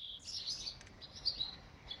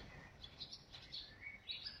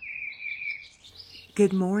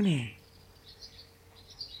Good morning.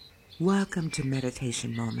 Welcome to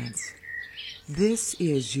Meditation Moments. This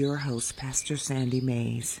is your host, Pastor Sandy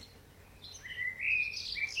Mays.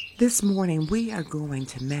 This morning we are going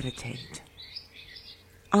to meditate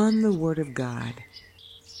on the Word of God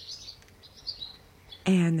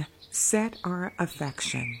and set our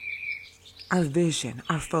affection, our vision,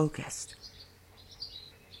 our focus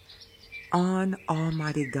on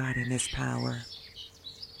Almighty God and His power.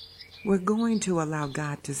 We're going to allow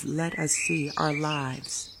God to let us see our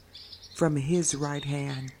lives from His right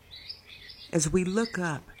hand as we look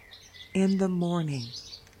up in the morning,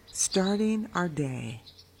 starting our day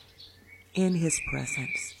in His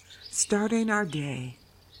presence, starting our day,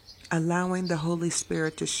 allowing the Holy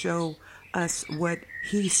Spirit to show us what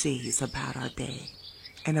He sees about our day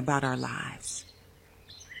and about our lives.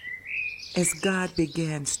 As God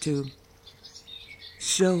begins to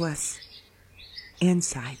show us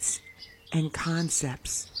insights and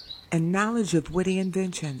concepts and knowledge of witty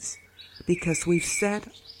inventions, because we've set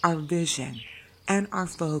our vision and our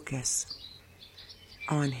focus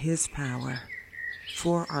on His power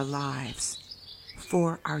for our lives,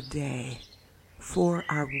 for our day, for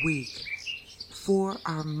our week, for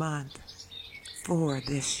our month, for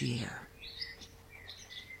this year.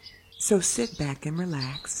 So sit back and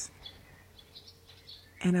relax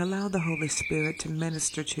and allow the Holy Spirit to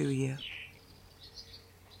minister to you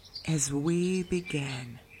as we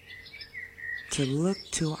begin to look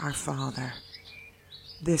to our Father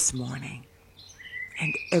this morning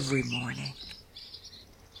and every morning.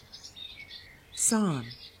 Psalm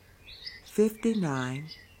 59,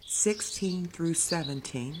 16 through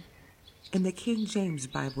 17 in the King James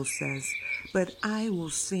Bible says, "But I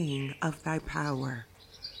will sing of thy power.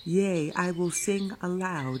 Yea, I will sing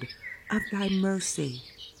aloud of thy mercy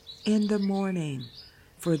in the morning.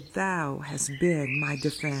 For thou hast been my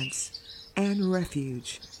defense and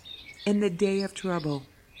refuge in the day of trouble.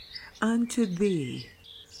 Unto thee,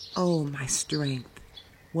 O my strength,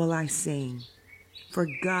 will I sing. For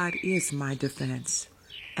God is my defense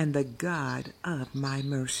and the God of my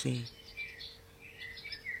mercy."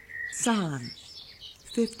 Psalm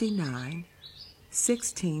 59,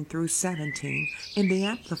 16 through 17 in the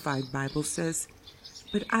Amplified Bible says,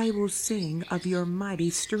 "But I will sing of your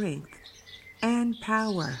mighty strength and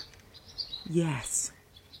power. Yes,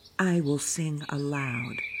 I will sing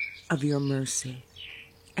aloud of your mercy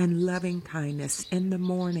and loving kindness in the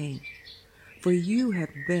morning. For you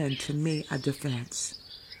have been to me a defense,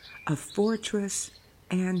 a fortress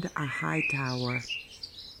and a high tower,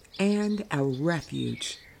 and a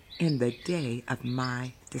refuge in the day of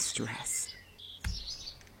my distress."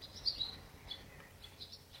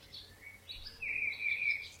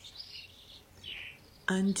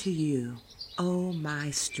 Unto you, O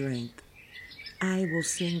my strength, I will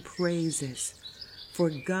sing praises,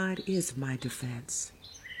 for God is my defense,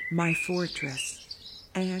 my fortress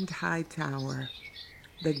and high tower,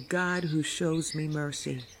 the God who shows me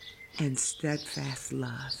mercy and steadfast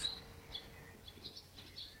love.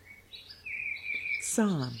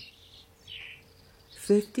 Psalm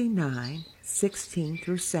 59, 16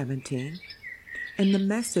 through 17 in the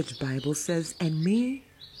Message Bible says, "And me,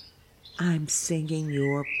 I'm singing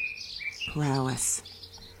your prowess,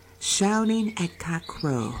 shouting at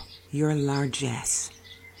cockcrow your largesse,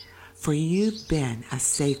 for you've been a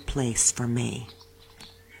safe place for me,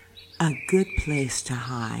 a good place to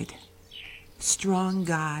hide. Strong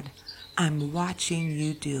God, I'm watching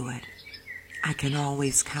you do it. I can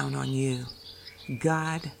always count on you,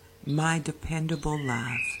 God, my dependable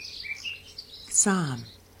love." Psalm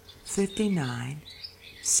 59,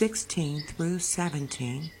 16 through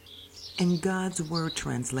 17 in God's Word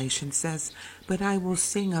translation says, "But I will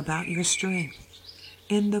sing about your strength.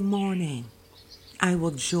 In the morning, I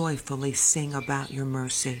will joyfully sing about your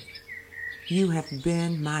mercy. You have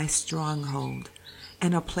been my stronghold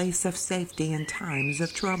and a place of safety in times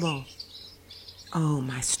of trouble. Oh,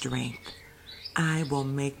 my strength, I will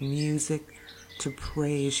make music to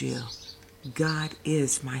praise you. God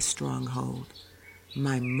is my stronghold,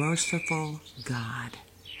 my merciful God."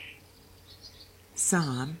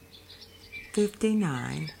 Psalm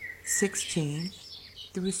 59, 16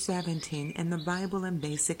 through 17 in the Bible in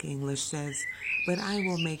Basic English says, "But I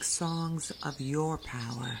will make songs of your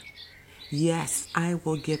power. Yes, I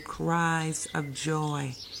will give cries of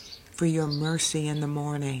joy for your mercy in the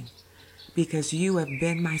morning, because you have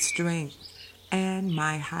been my strength and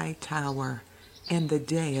my high tower in the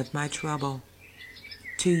day of my trouble.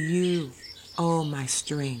 To you, O my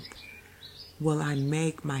strength, will I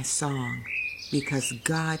make my song, because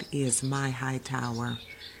God is my high tower,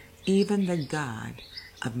 even the God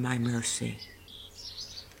of my mercy."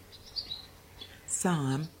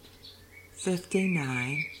 Psalm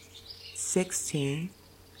 59, 16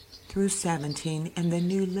 through 17, and the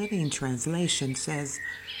New Living Translation says,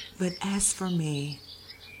 "But as for me,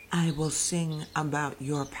 I will sing about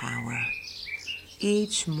your power.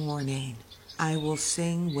 Each morning I will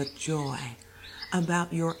sing with joy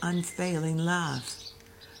about your unfailing love,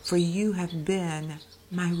 for you have been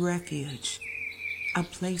my refuge, a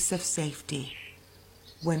place of safety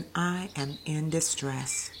when I am in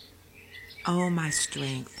distress. O my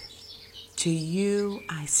strength, to you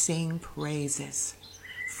I sing praises,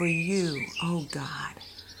 for you, O God,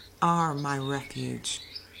 are my refuge,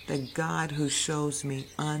 the God who shows me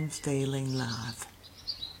unfailing love."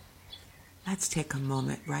 Let's take a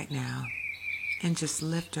moment right now and just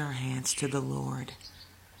lift our hands to the Lord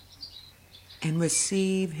and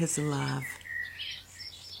receive His love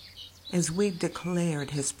as we've declared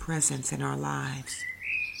His presence in our lives.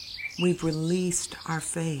 We've released our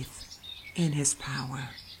faith in His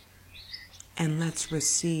power. And let's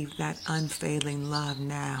receive that unfailing love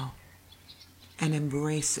now and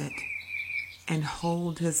embrace it and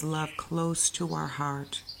hold His love close to our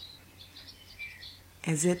heart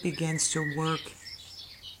as it begins to work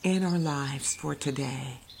in our lives for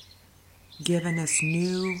today, giving us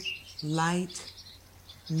new light,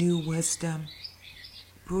 new wisdom,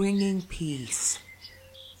 bringing peace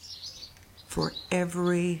for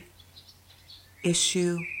every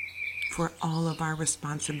issue, for all of our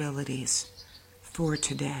responsibilities for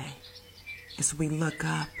today, as we look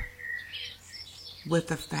up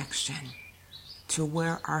with affection to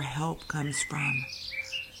where our help comes from.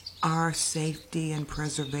 Our safety and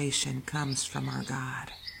preservation comes from our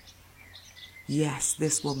God. Yes,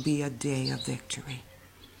 this will be a day of victory.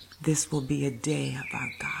 This will be a day of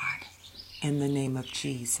our God, in the name of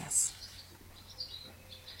Jesus.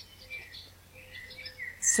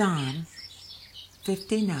 Psalm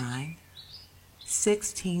 59,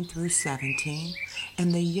 16 through 17,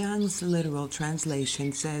 and the Young's Literal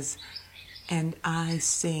Translation says, "And I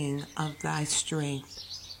sing of thy strength,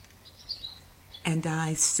 and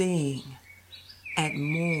I sing at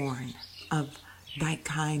morn of thy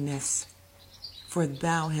kindness, for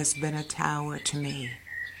thou hast been a tower to me,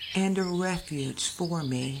 and a refuge for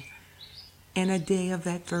me in a day of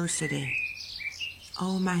adversity.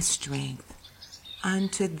 O my strength,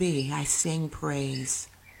 unto thee I sing praise,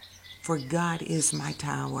 for God is my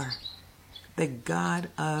tower, the God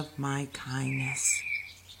of my kindness."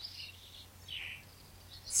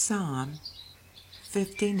 Psalm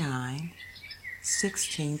 59,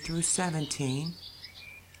 16 through 17,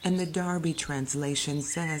 and the Darby Translation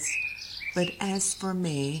says, "But as for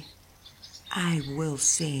me, I will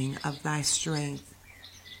sing of thy strength.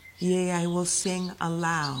 Yea, I will sing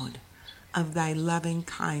aloud of thy loving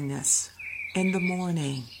kindness in the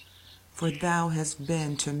morning, for thou hast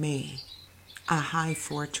been to me a high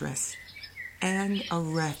fortress and a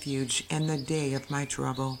refuge in the day of my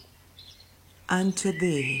trouble. Unto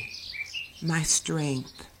thee, my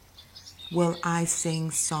strength, will I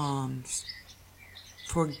sing psalms,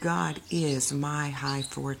 for God is my high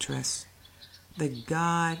fortress, the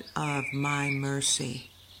God of my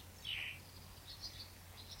mercy."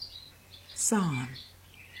 Psalm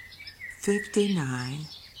 59,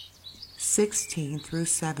 16 through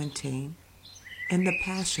 17, and the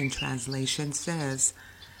Passion Translation says,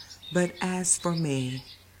 "But as for me,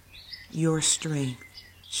 your strength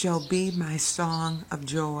shall be my song of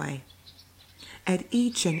joy at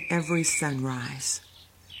each and every sunrise.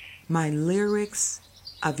 My lyrics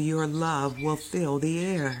of your love will fill the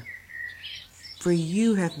air, for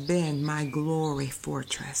you have been my glory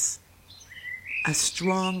fortress, a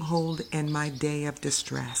stronghold in my day of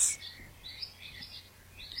distress.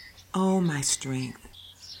 O my strength,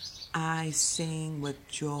 I sing with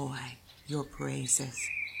joy your praises.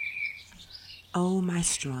 O my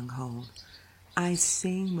stronghold, I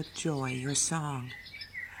sing with joy your song.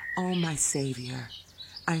 O my Savior,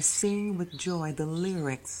 I sing with joy the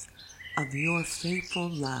lyrics of your faithful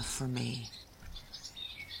love for me."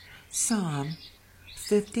 Psalm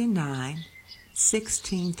 59,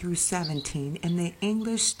 16 through 17 in the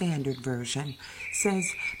English Standard Version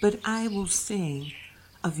says, "But I will sing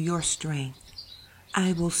of your strength.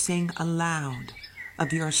 I will sing aloud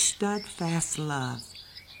of your steadfast love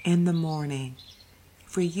in the morning,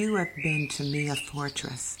 for you have been to me a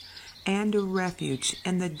fortress and a refuge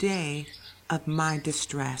in the day of my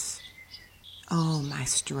distress. O my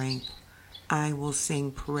strength, I will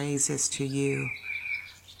sing praises to you,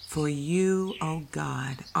 for you, O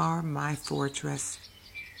God, are my fortress,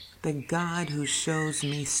 the God who shows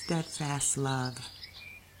me steadfast love."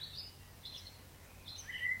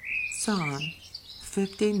 Psalm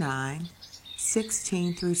 59,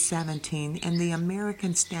 16 through 17 in the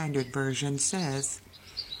American Standard Version says,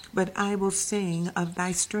 "But I will sing of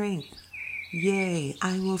thy strength. Yea,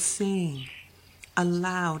 I will sing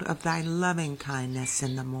aloud of thy loving kindness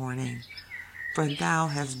in the morning. For thou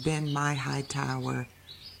hast been my high tower,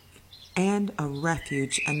 and a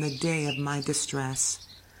refuge in the day of my distress.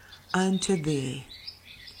 Unto thee,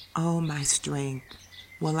 O my strength,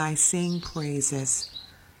 will I sing praises,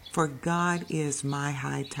 for God is my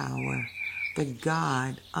high tower, the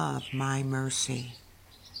God of my mercy."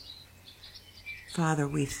 Father,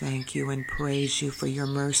 we thank you and praise you for your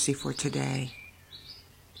mercy for today.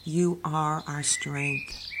 You are our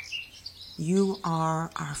strength. You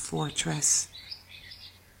are our fortress.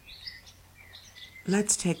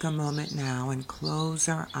 Let's take a moment now and close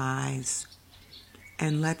our eyes,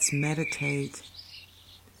 and let's meditate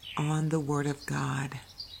on the Word of God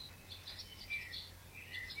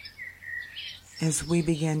as we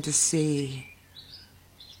begin to see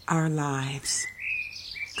our lives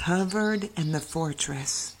covered in the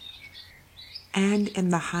fortress and in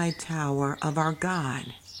the high tower of our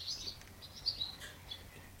God.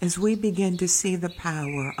 As we begin to see the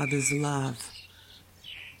power of His love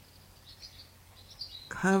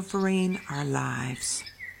covering our lives.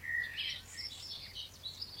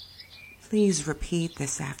 Please repeat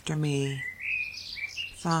this after me.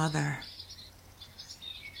 Father,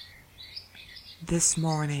 this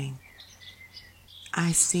morning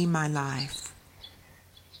I see my life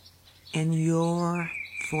in your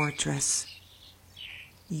fortress.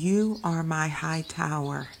 You are my high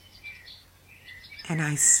tower, and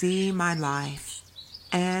I see my life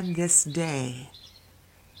and this day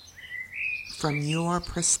from your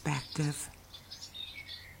perspective,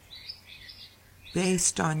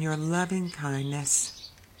 based on your loving kindness,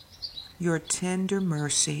 your tender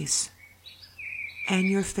mercies, and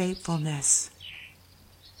your faithfulness.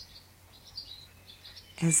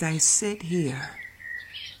 As I sit here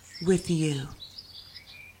with you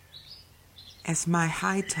as my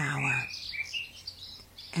high tower,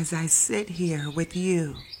 as I sit here with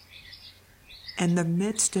you in the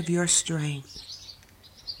midst of your strength,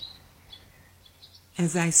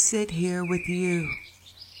 as I sit here with you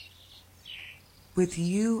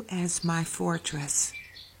as my fortress,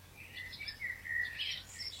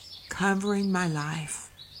 covering my life.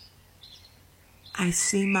 I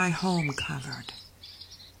see my home covered.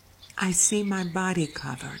 I see my body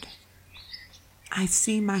covered. I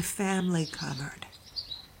see my family covered.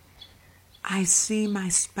 I see my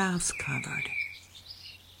spouse covered.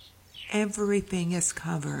 Everything is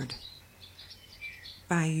covered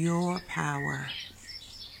by your power,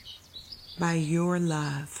 by your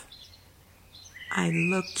love. I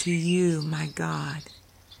look to you, my God,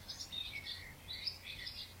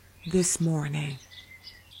 this morning,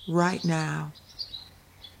 right now,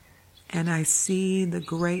 and I see the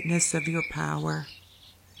greatness of your power,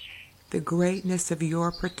 the greatness of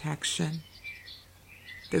your protection,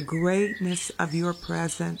 the greatness of your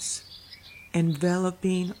presence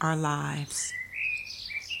enveloping our lives,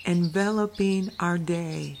 enveloping our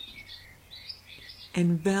day,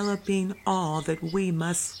 enveloping all that we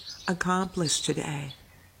must accomplish today.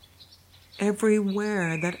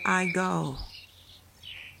 Everywhere that I go,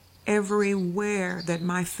 everywhere that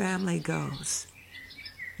my family goes,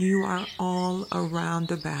 you are all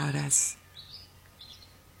around about us.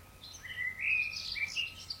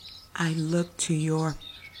 I look to your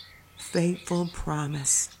faithful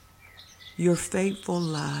promise, your faithful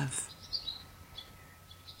love,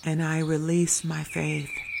 and I release my faith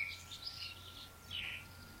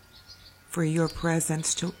for your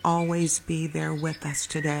presence to always be there with us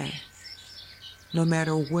today. No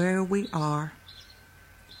matter where we are,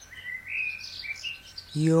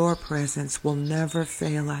 your presence will never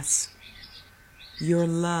fail us. Your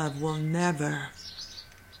love will never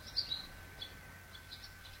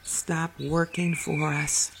stop working for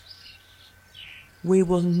us. We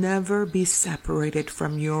will never be separated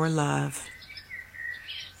from your love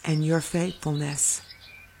and your faithfulness.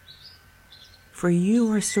 For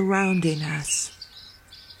you are surrounding us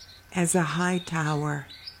as a high tower,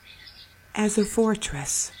 as a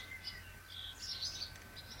fortress.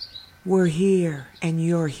 We're here and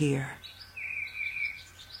you're here.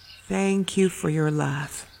 Thank you for your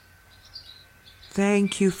love.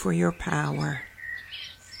 Thank you for your power.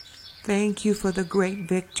 Thank you for the great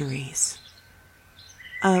victories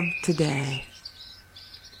of today.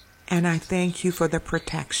 And I thank you for the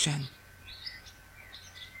protection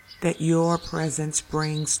that your presence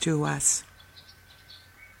brings to us.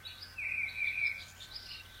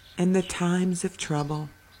 In the times of trouble,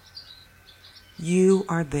 you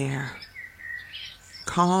are there,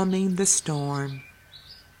 calming the storm,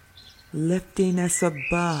 lifting us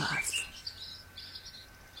above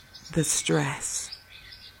the stress,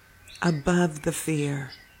 above the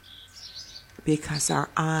fear, because our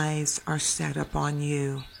eyes are set upon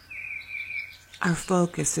you. Our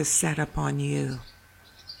focus is set upon you.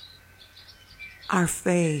 Our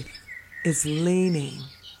faith is leaning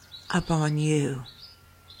upon you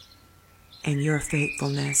and your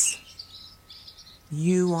faithfulness.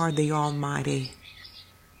 You are the Almighty,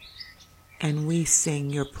 and we sing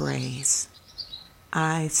your praise.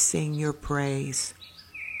 I sing your praise.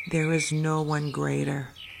 There is no one greater.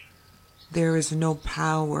 There is no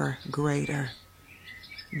power greater.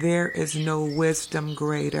 There is no wisdom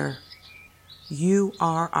greater. You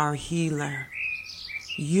are our healer.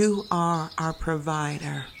 You are our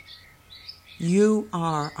provider. You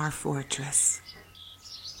are our fortress.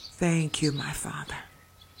 Thank you, my Father.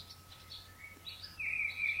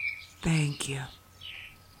 Thank you.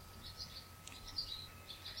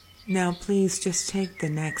 Now please just take the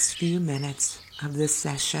next few minutes of this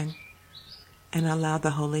session and allow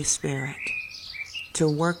the Holy Spirit to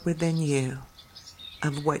work within you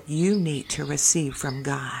of what you need to receive from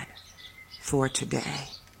God for today.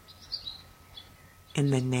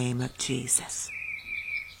 In the name of Jesus.